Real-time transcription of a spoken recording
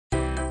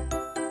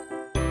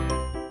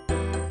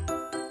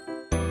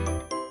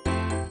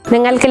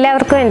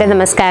നിങ്ങൾക്കെല്ലാവർക്കും എൻ്റെ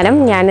നമസ്കാരം.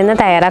 ഞാനിന്ന്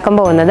തയ്യാറാക്കാൻ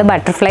പോകുന്നത്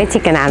ബട്ടർഫ്ലൈ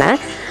ചിക്കൻ ആണ്.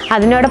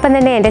 അതിനോടൊപ്പം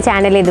തന്നെ എൻ്റെ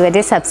ചാനൽ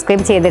ഇതുവരെ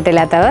സബ്സ്ക്രൈബ്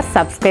ചെയ്തിട്ടില്ലാത്തവർ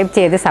സബ്സ്ക്രൈബ്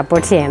ചെയ്ത്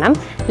സപ്പോർട്ട് ചെയ്യണം.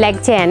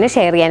 ലൈക്ക് ചെയ്യാനും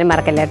ഷെയർ ചെയ്യാനും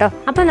മറക്കല്ല കേട്ടോ.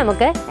 അപ്പോൾ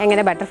നമുക്ക്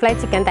എങ്ങനെ ബട്ടർഫ്ലൈ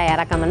ചിക്കൻ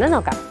തയ്യാറാക്കാമെന്ന്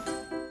നോക്കാം.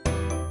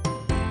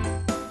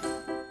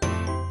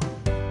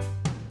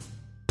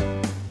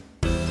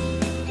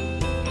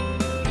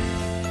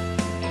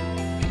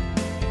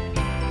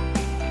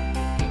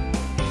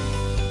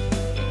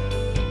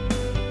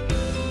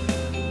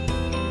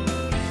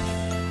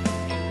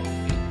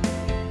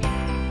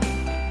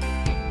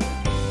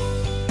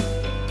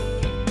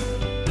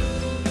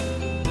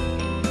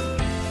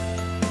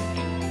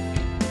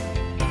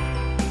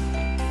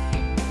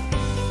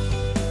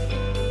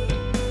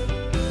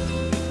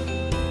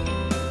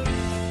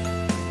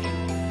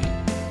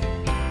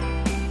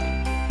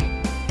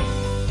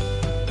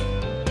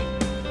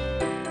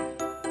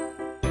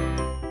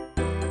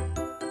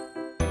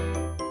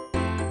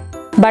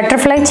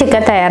 ബട്ടർഫ്ലൈ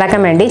ചിക്കൻ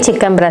തയ്യാറാക്കാൻ വേണ്ടി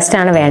ചിക്കൻ ബ്രസ്റ്റ്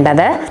ആണ്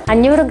വേണ്ടത്.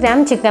 500 ഗ്രാം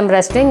ചിക്കൻ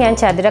ബ്രസ്റ്റ് ഞാൻ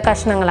ചതുര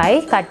കഷ്ണങ്ങളായി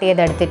കട്ട്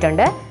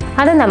ചെയ്തെടുത്തിട്ടുണ്ട്.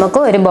 അത് നമുക്ക്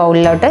ഒരു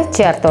ബൗളിലോട്ട്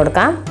ചേർത്ത്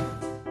കൊടുക്കാം.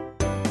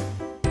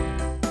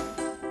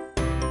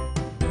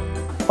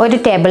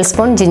 1 table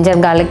spoon ginger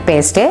garlic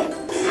paste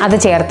അത്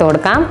ചേർത്ത്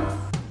കൊടുക്കാം.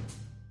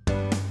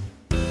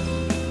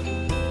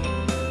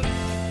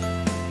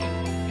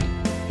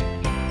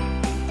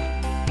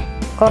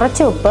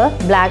 കുറച്ച് ഉപ്പ്,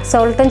 ബ്ലാക്ക്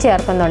സോൾട്ടും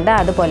ചേർക്കുന്നുണ്ട്,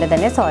 അതുപോലെ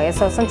തന്നെ സോയ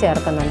സോസും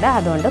ചേർക്കുന്നുണ്ട്.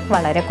 അതുകൊണ്ട്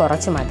വളരെ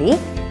കുറച്ച് മതി.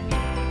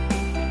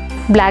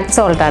 ബ്ലാക്ക്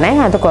സോൾട്ടാണ്,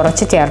 അത്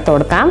കുറച്ച് ചേർത്ത്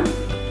കൊടുക്കാം.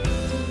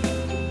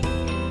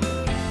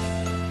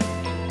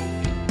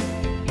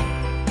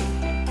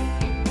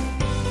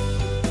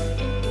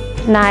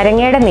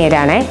 നാരങ്ങയുടെ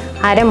നീരാണ്,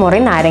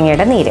 അരമുറി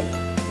നാരങ്ങയുടെ നീര്,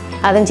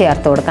 അതും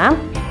ചേർത്ത് കൊടുക്കാം.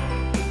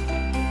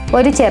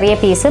 ഒരു ചെറിയ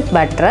പീസ്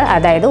ബട്ടർ,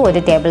 അതായത്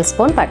 1 ടേബിൾ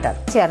സ്പൂൺ ബട്ടർ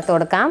ചേർത്ത്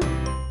കൊടുക്കാം.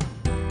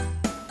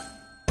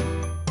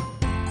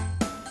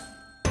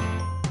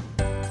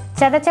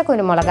 ചതച്ച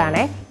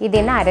കുരുമുളകാണ്,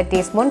 ഇതിന് 1/2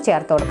 ടീസ്പൂൺ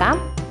ചേർത്ത് കൊടുക്കാം.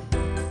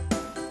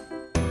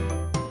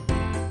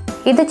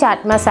 ഇത്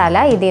ചാറ്റ്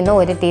മസാല, ഇതിന്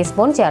 1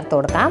 ടീസ്പൂൺ ചേർത്ത്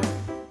കൊടുക്കാം.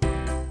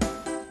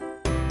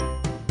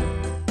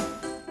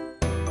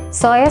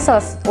 സോയ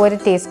സോസ്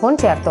 1 ടീസ്പൂൺ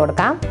ചേർത്ത്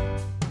കൊടുക്കാം.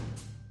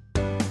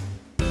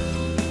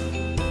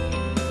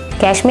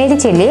 കാശ്മീരി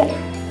ചില്ലി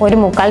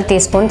 1/4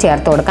 ടീസ്പൂൺ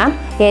ചേർത്ത് കൊടുക്കാം.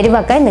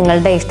 എരിവൊക്കെ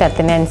നിങ്ങളുടെ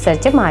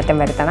ഇഷ്ടത്തിനനുസരിച്ച് മാറ്റം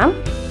വരുത്തണം.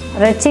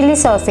 റെഡ് ചില്ലി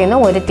സോസിന്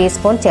 1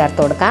 ടീസ്പൂൺ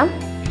ചേർത്ത് കൊടുക്കാം.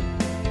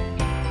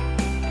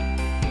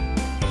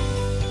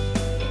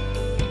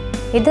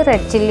 ഇത്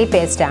റെഡ് ചില്ലി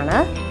പേസ്റ്റ് ആണ്.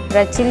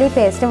 റെഡ് ചില്ലി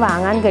പേസ്റ്റ്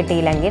വാങ്ങാൻ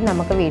കിട്ടിയില്ലെങ്കിൽ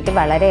നമുക്ക് വീട്ടിൽ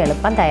വളരെ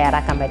എളുപ്പം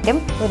തയ്യാറാക്കാൻ പറ്റും.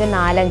 ഒരു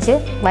 4-5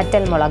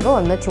 വറ്റൽമുളക്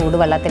ഒന്ന്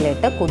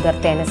ചൂടുവെള്ളത്തിലിട്ട്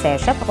കുതിർത്തതിന്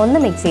ശേഷം ഒന്ന്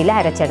മിക്സിയിൽ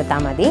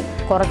അരച്ചെടുത്താൽ മതി.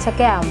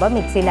 കുറച്ചൊക്കെ ആകുമ്പോൾ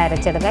മിക്സിയിൽ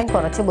അരച്ചെടുക്കാൻ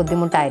കുറച്ച്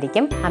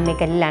ബുദ്ധിമുട്ടായിരിക്കും.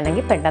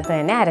 അമ്മിക്കല്ലിലാണെങ്കിൽ പെട്ടെന്ന്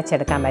തന്നെ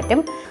അരച്ചെടുക്കാൻ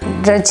പറ്റും.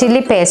 Red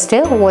chilli paste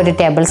 1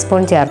 table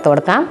spoon ചേർത്ത്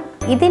കൊടുക്കാം.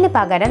 ഇതിന്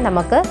പകരം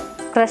നമുക്ക്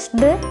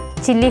ക്രഷ്ഡ്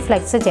ചില്ലി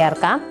ഫ്ലേക്സ്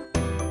ചേർക്കാം.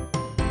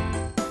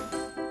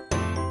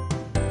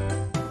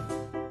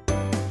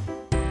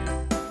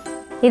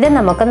 ഇത്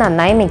നമുക്ക്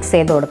നന്നായി മിക്സ്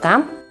ചെയ്ത് കൊടുക്കാം.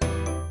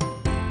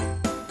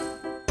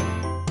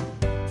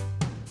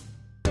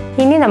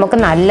 ഇനി നമുക്ക്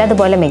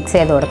നല്ലതുപോലെ മിക്സ്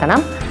ചെയ്ത്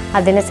കൊടുക്കണം.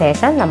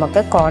 അതിനുശേഷം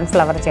നമുക്ക്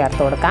കോൺഫ്ലവർ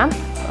ചേർത്ത് കൊടുക്കാം.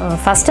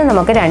 ഫസ്റ്റ്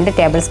നമുക്ക് 2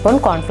 ടേബിൾ സ്പൂൺ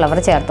കോൺഫ്ലവർ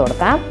ചേർത്ത്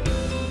കൊടുക്കാം.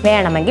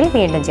 വേണമെങ്കിൽ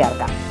വീണ്ടും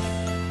ചേർക്കാം.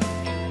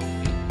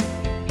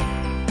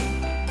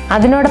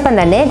 അതിനോടൊപ്പം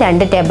തന്നെ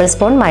 2 ടേബിൾ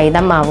സ്പൂൺ മൈദ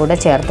മാവ് കൂടെ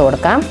ചേർത്ത്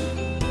കൊടുക്കാം.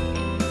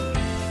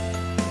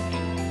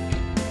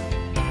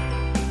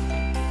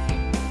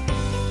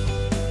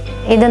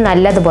 ഇത്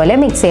നല്ലതുപോലെ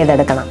മിക്സ്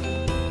ചെയ്തെടുക്കണം.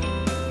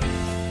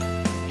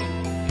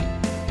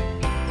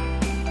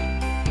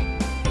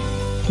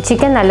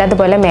 ചിക്കൻ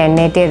നല്ലതുപോലെ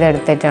മാരിനേറ്റ്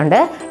ചെയ്തെടുത്തിട്ടുണ്ട്.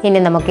 ഇനി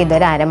നമുക്ക്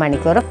ഇതൊരു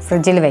അരമണിക്കൂർ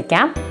ഫ്രിഡ്ജിൽ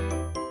വെക്കാം.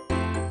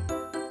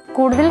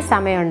 കൂടുതൽ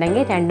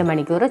സമയമുണ്ടെങ്കിൽ 2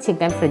 മണിക്കൂർ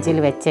ചിക്കൻ ഫ്രിഡ്ജിൽ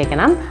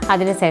വെച്ചേക്കണം.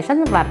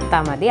 അതിനുശേഷം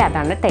വറുത്താൽ മതി,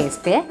 അതാണ്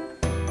ടേസ്റ്റ്.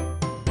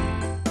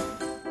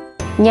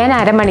 ഞാൻ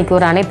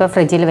അരമണിക്കൂറാണ് ഇപ്പോൾ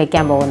ഫ്രിഡ്ജിൽ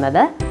വെക്കാൻ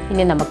പോകുന്നത്.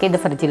 ഇനി നമുക്ക് ഇത്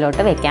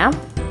ഫ്രിഡ്ജിലോട്ട് വെക്കാം.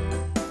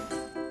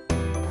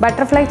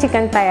 ബട്ടർഫ്ലൈ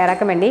ചിക്കൻ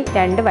തയ്യാറാക്കാൻ വേണ്ടി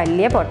 2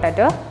 വലിയ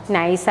പൊട്ടറ്റോ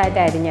നൈസായിട്ട്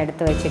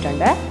അരിഞ്ഞെടുത്ത്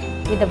വെച്ചിട്ടുണ്ട്.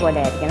 ഇതുപോലെ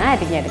ആയിരിക്കണം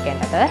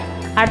അരിഞ്ഞെടുക്കേണ്ടത്.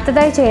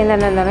 അടുത്തതായി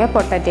ചെയ്യുന്നത് എന്താണെന്ന്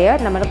പൊട്ടറ്റയോ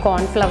നമ്മൾ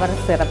കോൺഫ്ലവർ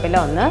സിറപ്പിൽ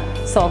ഒന്ന്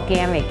സോക്ക്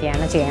ചെയ്യാൻ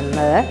വെക്കുകയാണ്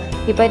ചെയ്യുന്നത്.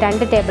 ഇപ്പോൾ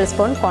 2 ടേബിൾ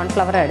സ്പൂൺ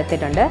കോൺഫ്ലവർ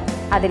എടുത്തിട്ടുണ്ട്.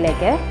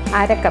 അതിലേക്ക്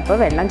 1/2 കപ്പ്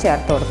വെള്ളം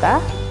ചേർത്ത് കൊടുക്കുക.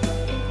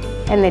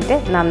 എന്നിട്ട്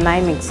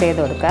നന്നായി മിക്സ്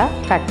ചെയ്ത് കൊടുക്കുക,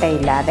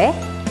 കട്ടയില്ലാതെ.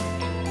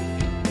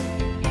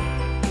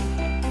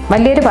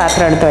 വലിയൊരു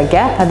പാത്രം എടുത്ത്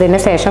വയ്ക്കുക. അതിന്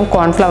ശേഷം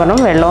കോൺഫ്ലവറും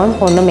വെള്ളവും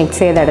ഒന്ന് മിക്സ്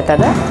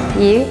ചെയ്തെടുത്തത്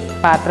ഈ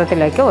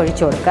പാത്രത്തിലേക്ക്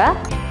ഒഴിച്ചു കൊടുക്കുക.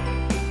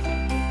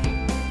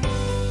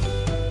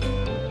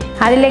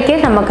 അതിലേക്ക്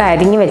നമുക്ക്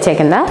അരിഞ്ഞു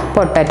വെച്ചേക്കുന്ന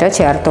പൊട്ടറ്റോ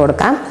ചേർത്ത്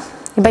കൊടുക്കാം.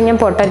 ഇപ്പം ഞാൻ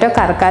പൊട്ടറ്റോ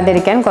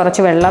കറക്കാതിരിക്കാൻ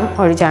കുറച്ച് വെള്ളം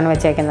ഒഴിച്ചാണ്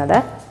വെച്ചേക്കുന്നത്.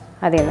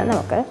 അതിൽ നിന്ന്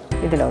നമുക്ക്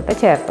ഇതിലോട്ട്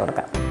ചേർത്ത്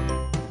കൊടുക്കാം.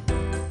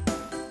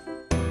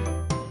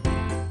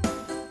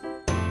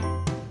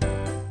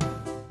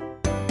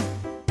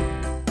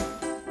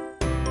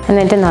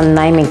 എന്നിട്ട്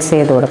നന്നായി മിക്സ്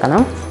ചെയ്ത്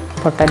കൊടുക്കണം.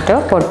 പൊട്ടറ്റോ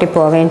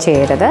പൊട്ടിപ്പോവുകയും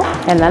ചെയ്യരുത്.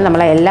 എന്നാൽ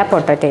നമ്മൾ എല്ലാ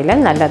പൊട്ടറ്റയിലും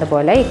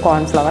നല്ലതുപോലെ ഈ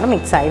കോൺഫ്ലവർ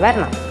മിക്സായി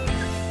വരണം.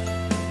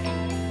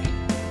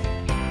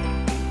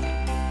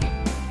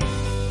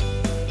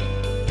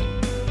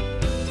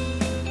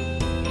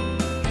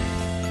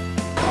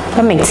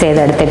 അപ്പം മിക്സ്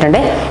ചെയ്തെടുത്തിട്ടുണ്ട്.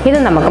 ഇത്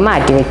നമുക്ക്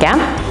മാറ്റി വയ്ക്കാം.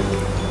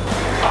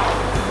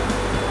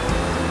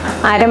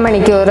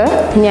 അരമണിക്കൂർ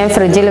ഞാൻ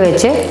ഫ്രിഡ്ജിൽ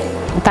വെച്ച്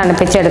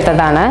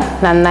തണുപ്പിച്ചെടുത്തതാണ്.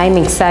 നന്നായി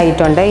മിക്സ്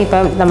ആയിട്ടുണ്ട്.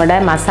 ഇപ്പം നമ്മുടെ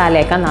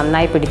മസാലയൊക്കെ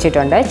നന്നായി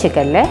പിടിച്ചിട്ടുണ്ട്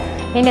ചിക്കനിൽ.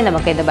 ഇനി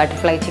നമുക്കിത്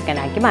ബട്ടർഫ്ലൈ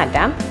ചിക്കനാക്കി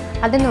മാറ്റാം.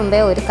 അതിന് മുമ്പേ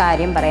ഒരു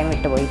കാര്യം പറയാൻ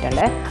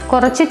വിട്ടുപോയിട്ടുണ്ട്.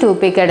 കുറച്ച്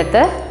ടൂപ്പിക്ക്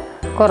എടുത്ത്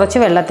കുറച്ച്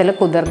വെള്ളത്തിൽ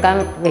കുതിർക്കാൻ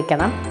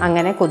വെക്കണം.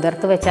 അങ്ങനെ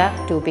കുതിർത്ത് വെച്ച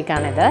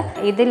ടൂപ്പിക്കാണിത്.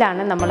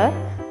 ഇതിലാണ് നമ്മൾ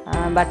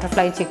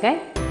ബട്ടർഫ്ലൈ ചിക്കൻ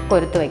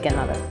കൊരുത്ത്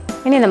വയ്ക്കുന്നത്.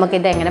 ഇനി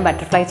നമുക്കിത് എങ്ങനെ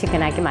ബട്ടർഫ്ലൈ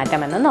ചിക്കനാക്കി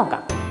മാറ്റാമെന്ന്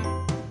നോക്കാം.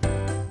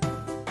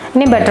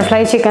 ഇനി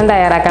ബട്ടർഫ്ലൈ ചിക്കൻ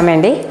തയ്യാറാക്കാൻ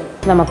വേണ്ടി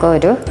നമുക്ക്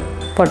ഒരു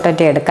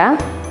പൊട്ടറ്റോ എടുക്കാം.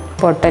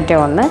 പൊട്ടറ്റോ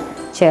ഒന്ന്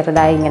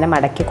ചെറുതായി ഇങ്ങനെ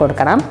മടക്കി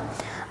കൊടുക്കണം.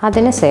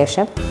 അതിന്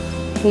ശേഷം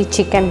ഈ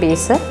ചിക്കൻ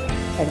പീസ്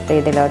എടുത്ത്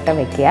ഇതിലോട്ട്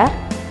വയ്ക്കുക.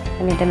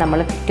 എന്നിട്ട് നമ്മൾ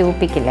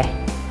ടൂപ്പിക്കില്ലേ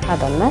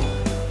അതൊന്ന്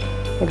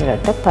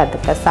ഇതിലോട്ട്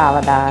പതുക്കെ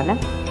സാവധാനം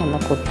ഒന്ന്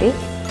കുത്തി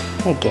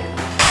വയ്ക്കുക.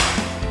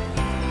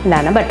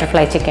 ഇതാണ്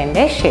ബട്ടർഫ്ലൈ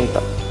ചിക്കൻ്റെ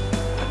ഷേപ്പ്.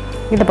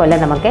 ഇതുപോലെ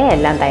നമുക്ക്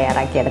എല്ലാം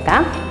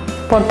തയ്യാറാക്കിയെടുക്കാം.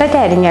 പൊട്ടറ്റോ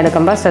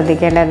അരിഞ്ഞെടുക്കുമ്പോൾ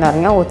ശ്രദ്ധിക്കേണ്ടതെന്ന്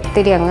പറഞ്ഞാൽ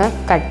ഒത്തിരി അങ്ങ്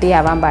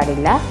കട്ടിയാവാൻ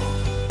പാടില്ല.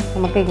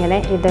 നമുക്കിങ്ങനെ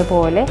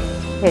ഇതുപോലെ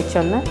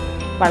വെച്ചൊന്ന്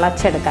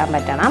വളച്ചെടുക്കാൻ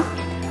പറ്റണം.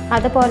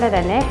 അതുപോലെ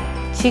തന്നെ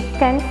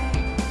ചിക്കൻ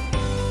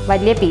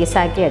വലിയ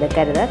പീസാക്കി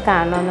എടുക്കരുത്.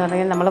 കാരണം എന്ന്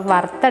പറഞ്ഞാൽ നമ്മൾ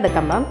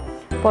വറുത്തെടുക്കുമ്പം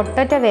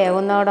പൊട്ടറ്റോ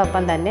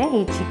വേവുന്നതോടൊപ്പം തന്നെ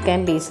ഈ ചിക്കൻ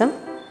പീസും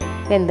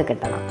വെന്ത്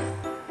കിട്ടണം.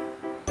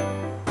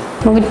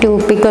 നമുക്ക്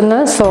ടൂപ്പിക്കൊന്ന്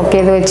സോക്ക്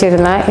ചെയ്ത്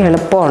വെച്ചിരുന്നാൽ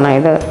എളുപ്പമാണ്.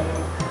 ഇത്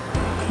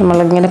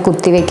നമ്മളിങ്ങനെ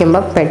കുത്തി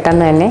വയ്ക്കുമ്പോൾ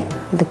പെട്ടെന്ന് തന്നെ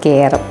ഇത്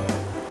കയറും.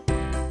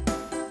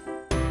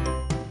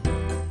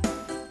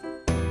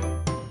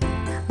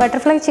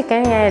 ബട്ടർഫ്ലൈ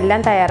ചിക്കൻ ഞാൻ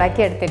എല്ലാം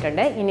തയ്യാറാക്കി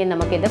എടുത്തിട്ടുണ്ട്. ഇനി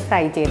നമുക്കിത്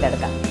ഫ്രൈ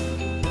ചെയ്തെടുക്കാം.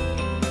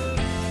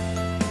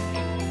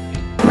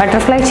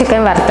 ബട്ടർഫ്ലൈ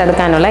ചിക്കൻ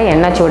വറുത്തെടുക്കാനുള്ള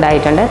എണ്ണ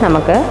ചൂടായിട്ടുണ്ട്.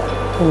 നമുക്ക്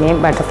ഇനി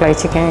ബട്ടർഫ്ലൈ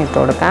ചിക്കൻ ഇട്ട്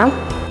കൊടുക്കാം.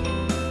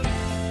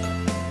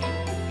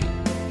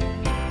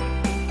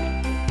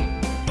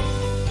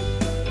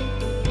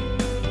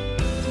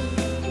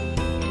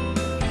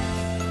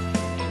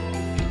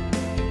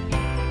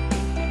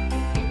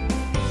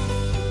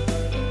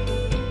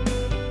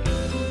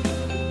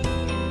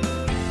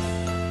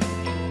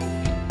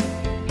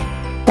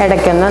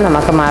 ഇടയ്ക്കൊന്ന്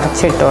നമുക്ക്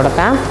മറിച്ചിട്ട്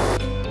കൊടുക്കാം.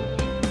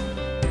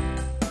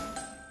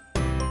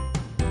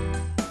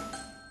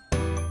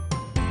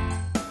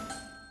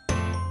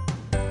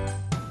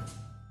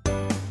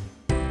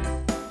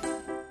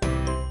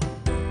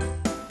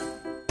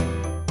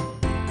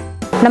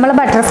 നമ്മൾ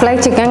ബട്ടർഫ്ലൈ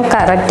ചിക്കൻ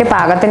കറക്റ്റ്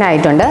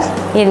പാകത്തിനായിട്ടുണ്ട്.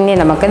 ഇനി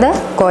നമുക്കിത്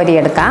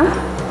കോരിയെടുക്കാം.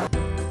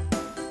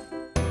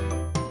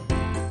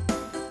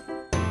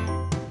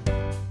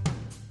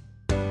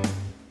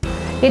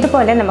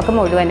 ഇതുപോലെ നമുക്ക്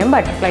മുഴുവനും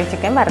ബട്ടർഫ്ലൈ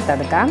ചിക്കൻ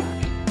വറുത്തെടുക്കാം.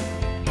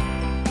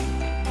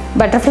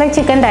 ബട്ടർഫ്ലൈ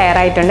ചിക്കൻ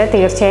തയ്യാറായിട്ടുണ്ട്.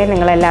 തീർച്ചയായും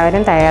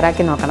നിങ്ങളെല്ലാവരും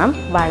തയ്യാറാക്കി നോക്കണം.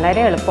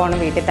 വളരെ എളുപ്പമാണ്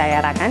വീട്ടിൽ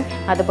തയ്യാറാക്കാൻ.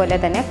 അതുപോലെ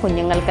തന്നെ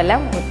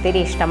കുഞ്ഞുങ്ങൾക്കെല്ലാം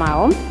ഒത്തിരി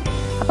ഇഷ്ടമാവും.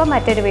 അപ്പോൾ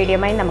മറ്റൊരു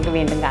വീഡിയോയുമായി നമുക്ക്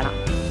വീണ്ടും കാണാം.